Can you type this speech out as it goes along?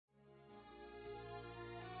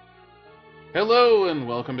Hello and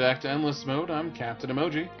welcome back to Endless Mode. I'm Captain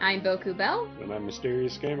Emoji. I'm Boku Bell. And I'm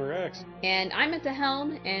Mysterious Gamer X. And I'm at the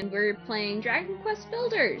helm, and we're playing Dragon Quest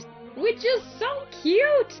Builders, which is so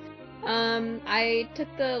cute! I took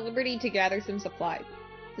the liberty to gather some supplies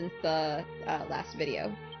since the last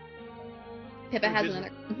video. Pippa has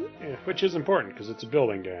another... Yeah, which is important, because it's a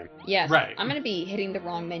building game. Yes, Right. I'm gonna be hitting the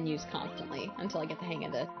wrong menus constantly until I get the hang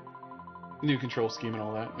of this. New control scheme and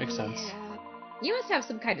all that. Makes sense. You must have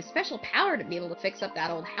some kind of special power to be able to fix up that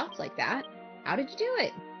old house like that. How did you do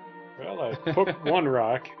it? Well, I took one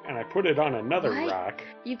rock, and I put it on another What? rock.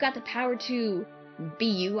 You've got the power to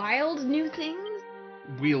be-wild new things?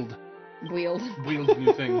 Wield Wield.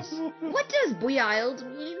 new things. What does be-wild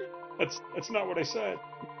mean? That's not what I said.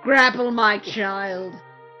 Grapple, my child.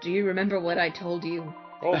 Do you remember what I told you?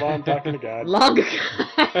 Hold on, talking to God. Long ago.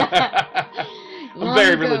 I'm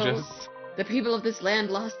very religious. The people of this land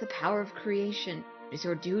lost the power of creation. It is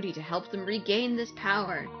your duty to help them regain this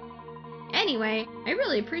power. Anyway, I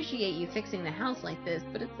really appreciate you fixing the house like this,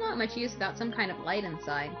 but it's not much use without some kind of light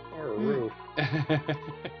inside. Or a roof.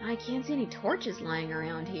 I can't see any torches lying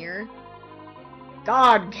around here.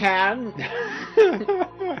 God can.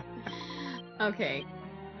 Okay.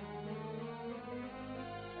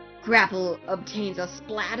 Grapple obtains a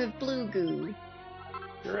splat of blue goo.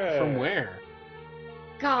 Hooray. From where?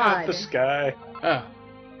 God. Out the sky. Oh.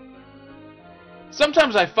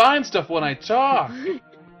 Sometimes I find stuff when I talk.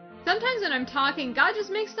 Sometimes when I'm talking, God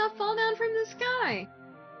just makes stuff fall down from the sky.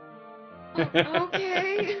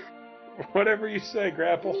 Okay. Whatever you say,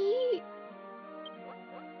 Grapple. Neat.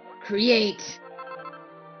 Create.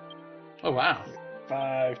 Oh wow.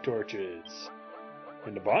 5 torches.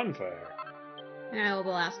 And a bonfire.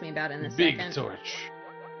 Will ask me about it in a Big second. torch.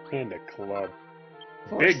 And a club.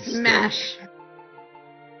 For Big smash.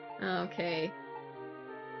 Okay.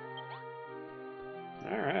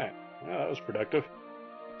 Alright. Well, that was productive.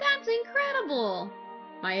 That's incredible!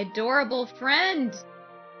 My adorable friend!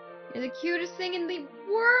 You're the cutest thing in the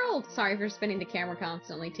world! Sorry for spinning the camera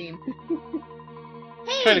constantly, team.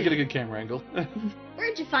 Hey! Trying to get a good camera angle.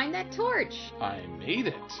 Where'd you find that torch? I made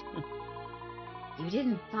it. You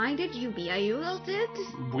didn't find it, you wielded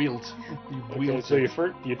it? Wield. You Okay, wield so it.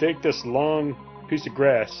 you take this long piece of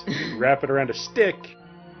grass, you wrap it around a stick,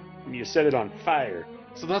 and you set it on fire.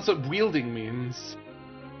 So that's what wielding means.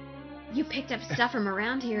 You picked up stuff from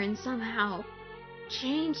around here and somehow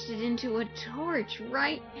changed it into a torch,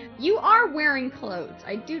 right? You are wearing clothes.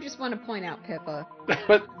 I do just want to point out, Pippa.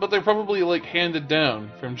 But they're probably like handed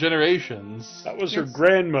down from generations. That was her Yes.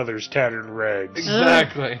 grandmother's tattered rags.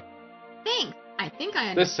 Exactly. Thanks. I think I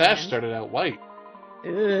understand. This sash started out white.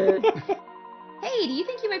 Ugh. Hey, do you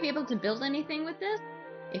think you might be able to build anything with this?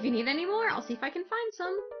 If you need any more, I'll see if I can find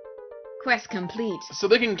some. Quest complete. So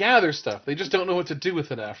they can gather stuff. They just don't know what to do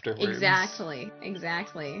with it afterwards. Exactly.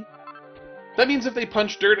 That means if they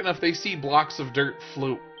punch dirt enough, they see blocks of dirt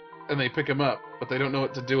float, and they pick them up, but they don't know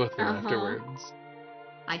what to do with them afterwards.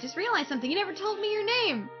 I just realized something. You never told me your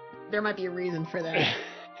name. There might be a reason for that.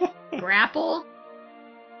 Grapple?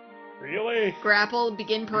 Really? Grapple,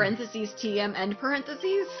 begin parentheses, TM, end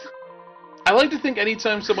parentheses? I like to think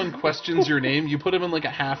anytime someone questions your name, you put them in like a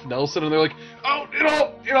half Nelson, and they're like, "Oh,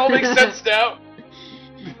 it all makes sense now."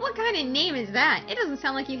 What kind of name is that? It doesn't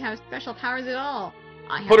sound like you have special powers at all.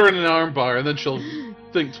 Put her in an arm bar, and then she'll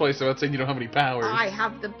think twice about saying you don't have any powers. I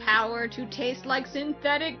have the power to taste like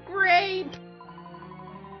synthetic grape.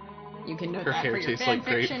 You can note Her that hair for your tastes like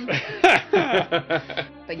grape. fanfiction.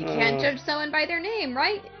 But you can't judge someone by their name,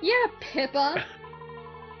 right? Yeah, Pippa.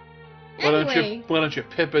 Anyway, Why don't you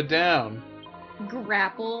Pippa down?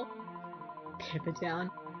 Grapple. Pippa down.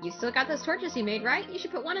 You still got those torches you made, right? You should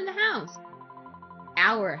put one in the house.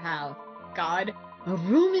 Our house. God. A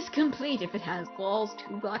room is complete if it has walls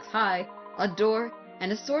 2 blocks high, a door,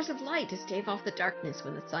 and a source of light to stave off the darkness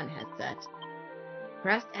when the sun has set.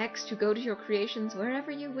 Press X to go to your creations wherever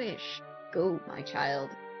you wish. Go, my child,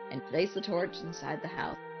 and place the torch inside the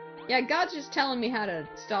house. Yeah, God's just telling me how to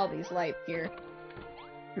install these lights here.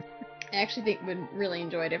 I actually think would really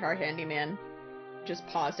enjoy it if our handyman just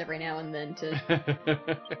paused every now and then to...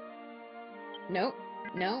 Nope.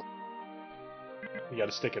 You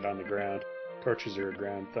gotta stick it on the ground. Torches are a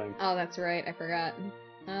ground thing. Oh, that's right. I forgot.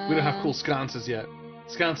 We don't have cool sconces yet.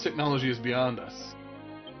 Sconce technology is beyond us.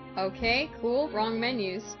 Okay, cool. Wrong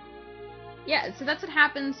menus. Yeah, so that's what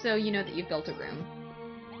happens, so you know that you've built a room.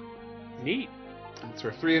 Neat. That's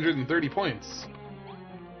for 330 points.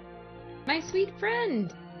 My sweet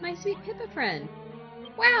friend! My sweet Pippa friend!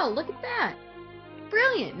 Wow, look at that!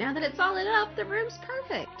 Brilliant! Now that it's all lit up, the room's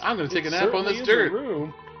perfect! I'm gonna take a It nap on certainly this is a dirt.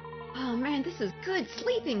 room. Oh man, this is good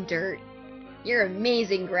sleeping dirt! You're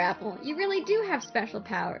amazing, Grapple. You really do have special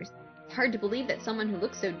powers. It's hard to believe that someone who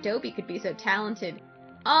looks so dopey could be so talented.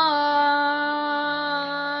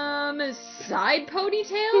 Side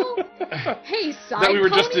ponytail? Hey, side That we were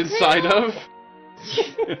ponytail? just inside of?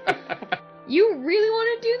 You really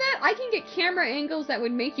want to do that? I can get camera angles that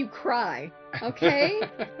would make you cry. Okay?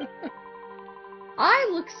 I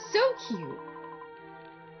look so cute.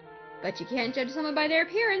 But you can't judge someone by their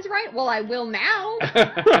appearance, right? Well, I will now.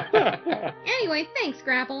 Anyway, thanks,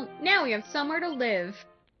 Grapple. Now we have somewhere to live.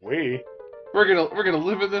 We? We're gonna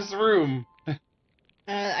live in this room.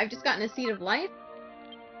 I've just gotten a seat of life,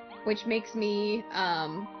 which makes me,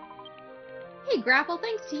 Hey, Grapple,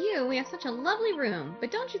 thanks to you, we have such a lovely room.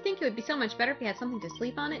 But don't you think it would be so much better if we had something to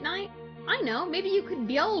sleep on at night? I know, maybe you could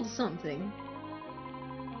build something.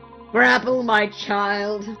 Grapple, my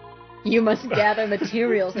child. You must gather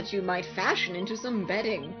materials that you might fashion into some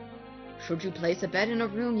bedding. Should you place a bed in a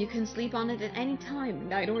room, you can sleep on it at any time,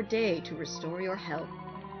 night or day, to restore your health.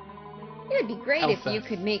 It would be great if you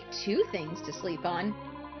could make 2 things to sleep on.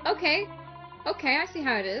 Okay, I see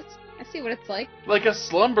how it is. I see what it's like. Like a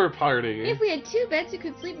slumber party. If we had 2 beds, you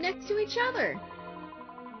could sleep next to each other.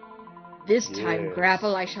 This time, Yes.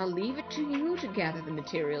 Grapple, I shall leave it to you to gather the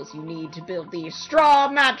materials you need to build these straw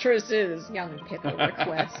mattresses, young Pippa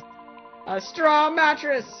requests. A straw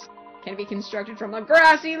mattress can be constructed from the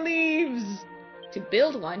grassy leaves. To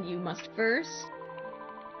build one, you must first...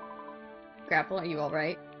 Grapple, are you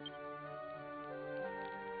alright?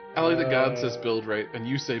 I like that God says build right, and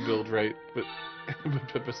you say build right, but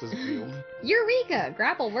Pippa says build. Eureka!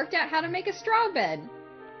 Grapple worked out how to make a straw bed.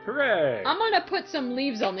 Hooray! I'm gonna put some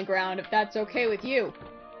leaves on the ground if that's okay with you.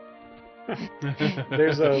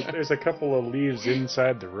 There's a couple of leaves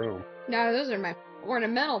inside the room. No, those are my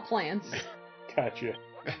ornamental plants. Gotcha.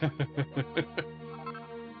 I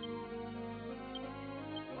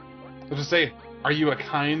was just say, are you a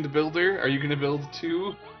kind builder? Are you going to build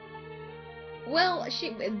 2? Well,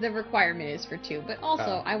 the requirement is for 2, but also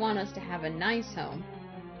Oh. I want us to have a nice home.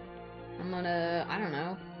 I'm gonna, I don't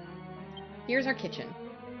know. Here's our kitchen.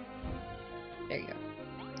 There you go.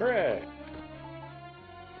 Hooray!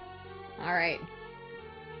 Alright.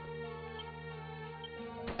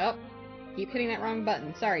 Oh, keep hitting that wrong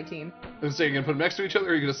button. Sorry, team. I was saying, you're going to put them next to each other,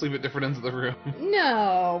 or are you going to sleep at different ends of the room?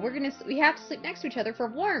 No, we have to sleep next to each other for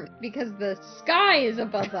warmth because the sky is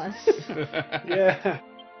above us. Yeah.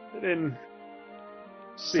 And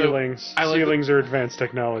ceilings. I like Ceilings are advanced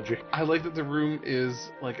technology. I like that the room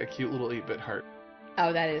is like a cute little 8-bit heart.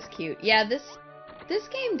 Oh, that is cute. Yeah, this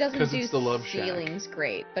game doesn't 'Cause do it's the Love Shack. ceilings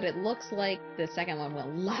great, but it looks like the second one will.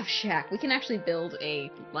 Love Shack. We can actually build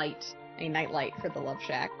a night light for the Love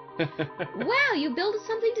Shack. Wow, you built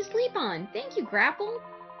something to sleep on. Thank you, Grapple.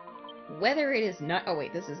 Whether it is night... Oh,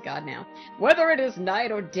 wait, this is God now. Whether it is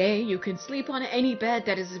night or day, you can sleep on any bed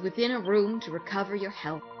that is within a room to recover your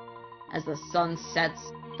health. As the sun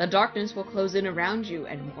sets, the darkness will close in around you,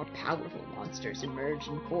 and more powerful monsters emerge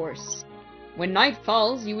in force. When night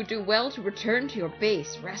falls, you would do well to return to your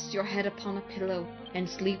base, rest your head upon a pillow, and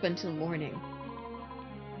sleep until morning.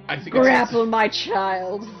 I think Grapple, my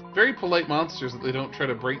child. it's very polite monsters that they don't try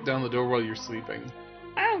to break down the door while you're sleeping.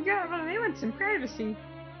 Oh, God, well, they want some privacy.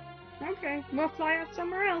 Okay, we'll fly out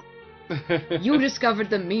somewhere else. You discovered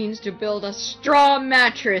the means to build a straw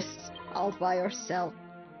mattress all by yourself.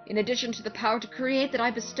 In addition to the power to create that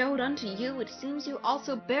I bestowed unto you, it seems you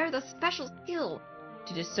also bear the special skill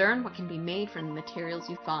to discern what can be made from the materials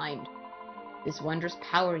you find. This wondrous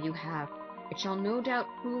power you have, it shall no doubt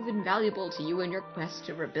prove invaluable to you in your quest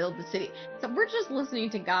to rebuild the city. So we're just listening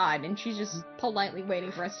to God, and she's just politely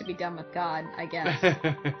waiting for us to be done with God, I guess.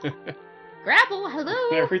 Grapple,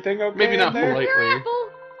 hello? Everything okay? Maybe not in there? polite. Grapple!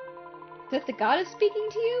 Is that the goddess speaking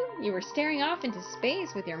to you? You were staring off into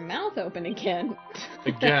space with your mouth open again.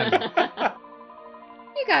 Again.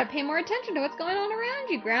 You gotta pay more attention to what's going on around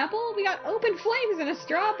you, Grapple. We got open flames and a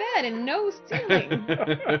straw bed and no ceiling.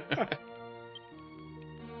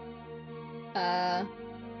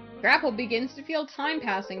 Grapple begins to feel time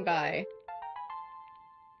passing by.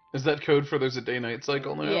 Is that code for there's a day-night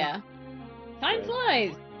cycle now? Yeah. Time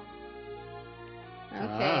flies!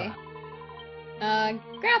 Okay.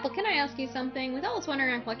 Grapple, can I ask you something? With all this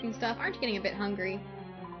wandering around collecting stuff, aren't you getting a bit hungry?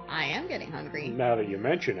 I am getting hungry. Now that you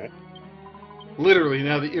mention it. Literally,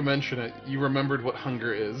 now that you mention it, you remembered what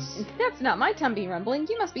hunger is. That's not my tummy rumbling.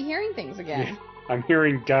 You must be hearing things again. I'm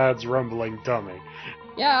hearing God's rumbling tummy.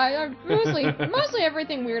 Yeah, mostly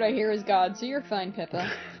everything weird I hear is God, so you're fine,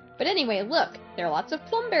 Pippa. But anyway, look, there are lots of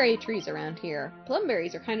plumberry trees around here.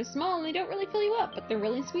 Plumberries are kind of small and they don't really fill you up, but they're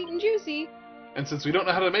really sweet and juicy. And since we don't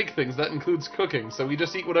know how to make things, that includes cooking, so we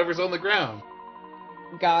just eat whatever's on the ground.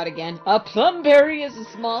 God again. A plumberry is a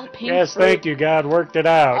small pink Yes, fruit. thank you, God worked it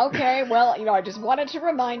out. Okay, well, I just wanted to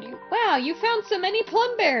remind you. Wow, you found so many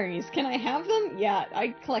plumberries. Can I have them? Yeah,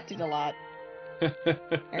 I collected a lot.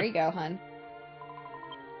 There you go, hun.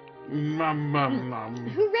 Nom.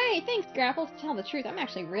 Hooray! Thanks, Grapple. To tell the truth, I'm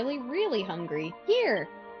actually really, really hungry. Here,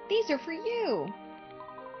 these are for you.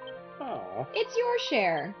 Aw. It's your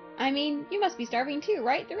share. I mean, you must be starving too,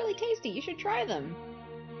 right? They're really tasty. You should try them.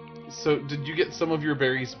 So, did you get some of your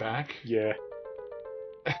berries back? Yeah.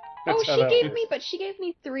 Oh, how that she gave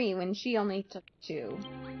me 3 when she only took 2.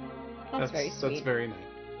 That's very sweet. That's very nice.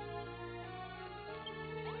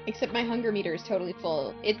 Except my hunger meter is totally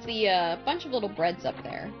full. It's the bunch of little breads up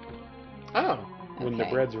there. Oh. When the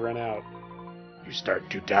Okay. breads run out, you start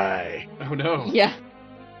to die. Oh no. Yeah.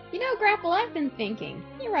 You know, Grapple, I've been thinking.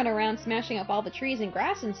 You run around smashing up all the trees and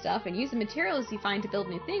grass and stuff and use the materials you find to build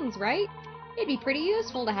new things, right? It'd be pretty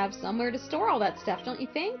useful to have somewhere to store all that stuff, don't you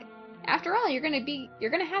think? After all, you're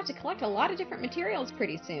gonna have to collect a lot of different materials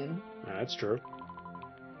pretty soon. That's true.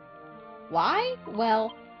 Why?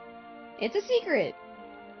 Well, it's a secret.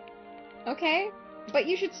 Okay, but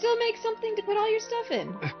you should still make something to put all your stuff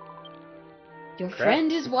in. Your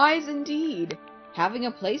friend is wise indeed. Having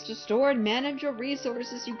a place to store and manage your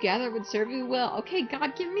resources you gather would serve you well. Okay,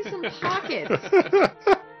 God, give me some pockets.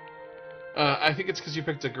 I think it's because you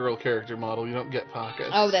picked a girl character model. You don't get pockets.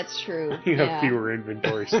 Oh, that's true. You have Yeah. fewer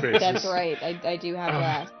inventory spaces. That's right. I do have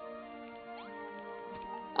that.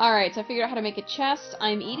 Alright, so I figured out how to make a chest.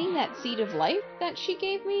 I'm eating that seed of life that she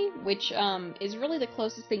gave me, which is really the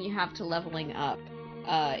closest thing you have to leveling up.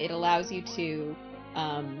 It allows you to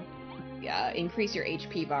increase your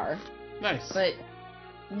HP bar. Nice. But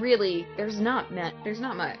really, there's not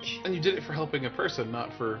much. And you did it for helping a person,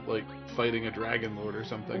 not for, like, fighting a dragon lord or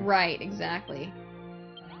something. Right, exactly.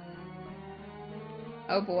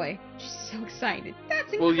 Oh boy, she's so excited.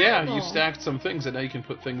 That's incredible! Well, yeah, you stacked some things, and now you can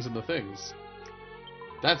put things in the things.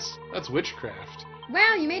 That's witchcraft.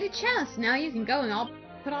 Wow, you made a chest! Now you can go and I'll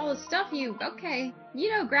put all the stuff you... Okay.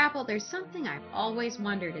 You know, Grapple, there's something I've always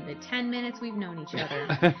wondered in the 10 minutes we've known each other.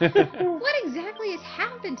 What exactly has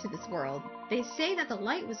happened to this world? They say that the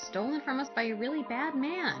light was stolen from us by a really bad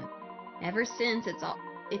man. Ever since,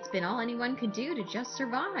 it's been all anyone could do to just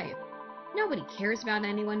survive. Nobody cares about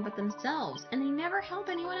anyone but themselves, and they never help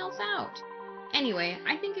anyone else out. Anyway,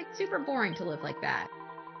 I think it's super boring to live like that.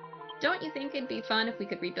 Don't you think it'd be fun if we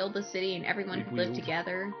could rebuild the city and everyone could live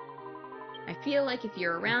together? I feel like if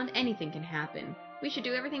you're around, anything can happen. We should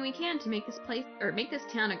do everything we can to make this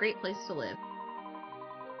town a great place to live.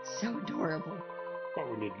 So adorable. But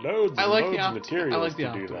we need loads I and like loads the of materials I like the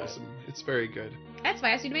to do that. optimism. It's very good. That's why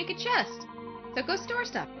I asked you to make a chest. So go store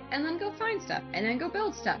stuff, and then go find stuff, and then go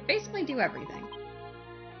build stuff. Basically do everything.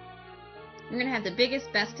 We're gonna have the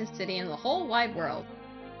biggest, bestest city in the whole wide world.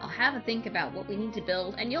 I'll have a think about what we need to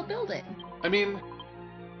build, and you'll build it. I mean,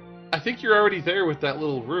 I think you're already there with that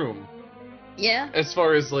little room. Yeah? As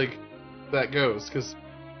far as, like, that goes, because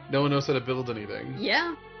no one knows how to build anything.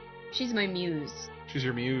 Yeah. She's my muse. She's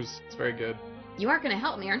your muse. It's very good. You aren't gonna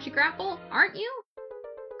help me, aren't you, Grapple? Aren't you?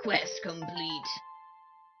 Quest complete.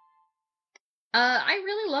 I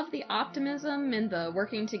really love the optimism and the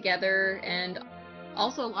working together, and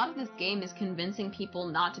also a lot of this game is convincing people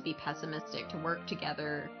not to be pessimistic, to work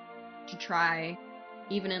together, to try,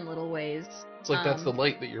 even in little ways. It's like that's the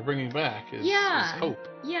light that you're bringing back, is hope.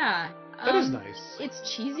 Yeah. That is nice.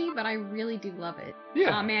 It's cheesy, but I really do love it.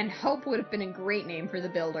 Yeah. Aw, man, Hope would have been a great name for the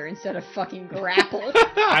builder instead of fucking Grapple.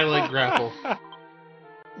 I like Grapple.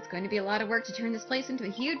 It's going to be a lot of work to turn this place into a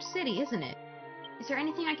huge city, isn't it? Is there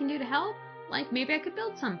anything I can do to help? Like, maybe I could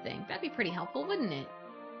build something. That'd be pretty helpful, wouldn't it?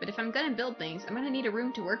 But if I'm gonna build things, I'm gonna need a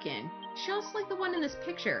room to work in. Just like the one in this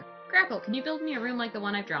picture. Grapple, can you build me a room like the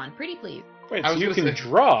one I've drawn? Pretty please. Wait, I so was you gonna can say-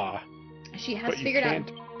 draw, She has but you figured out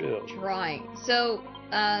can't build. drawing. So,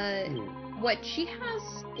 what she has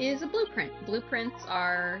is a blueprint. Blueprints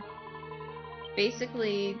are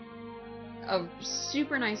basically a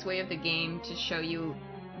super nice way of the game to show you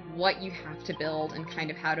what you have to build and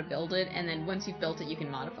kind of how to build it, and then once you've built it, you can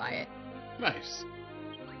modify it. Nice.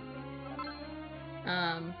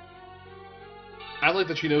 Um, I like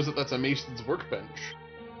that she knows that that's a mason's workbench.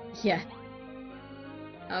 yeah.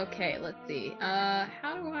 Okay, let's see. How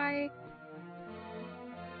do I...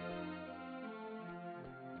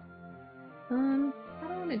 how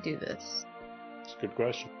do I want to do this? It's a good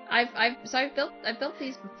question. I've built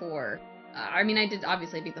these before. I mean, I did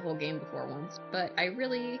obviously beat the whole game before once, but I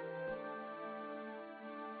really...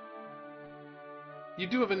 You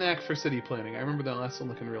do have a knack for city planning. I remember that last one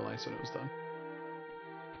looking real nice when it was done.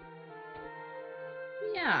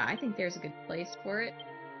 Yeah, I think there's a good place for it.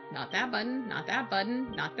 Not that button, not that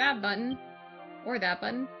button, not that button, or that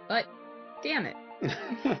button, but damn it.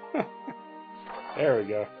 There we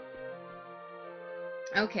go.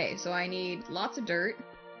 Okay, so I need lots of dirt.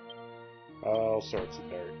 All sorts of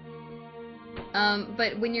dirt.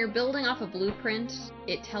 But when you're building off a blueprint,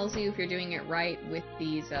 it tells you if you're doing it right with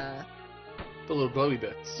these, The little glowy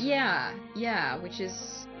bits. yeah, which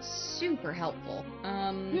is super helpful.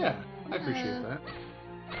 Yeah, I appreciate that.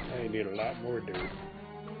 I need a lot more dirt.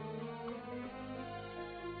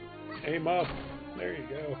 Aim up. There you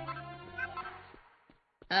go.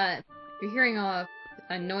 If you're hearing a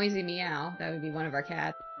noisy meow, that would be one of our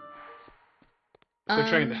cats. They're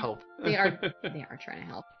trying to help. They are trying to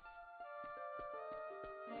help.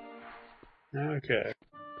 Okay.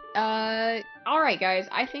 Alright guys,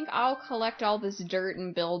 I think I'll collect all this dirt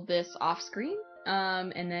and build this off screen.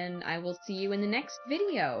 And then I will see you in the next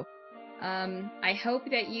video. I hope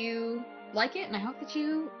that you like it, and I hope that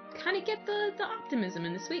you kind of get the optimism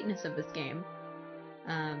and the sweetness of this game.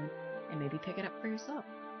 And maybe pick it up for yourself.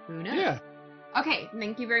 Who knows? Yeah. Okay,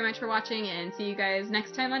 thank you very much for watching, and see you guys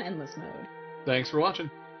next time on Endless Mode. Thanks for watching.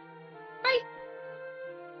 Bye!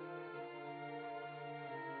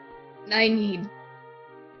 I need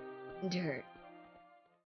dirt.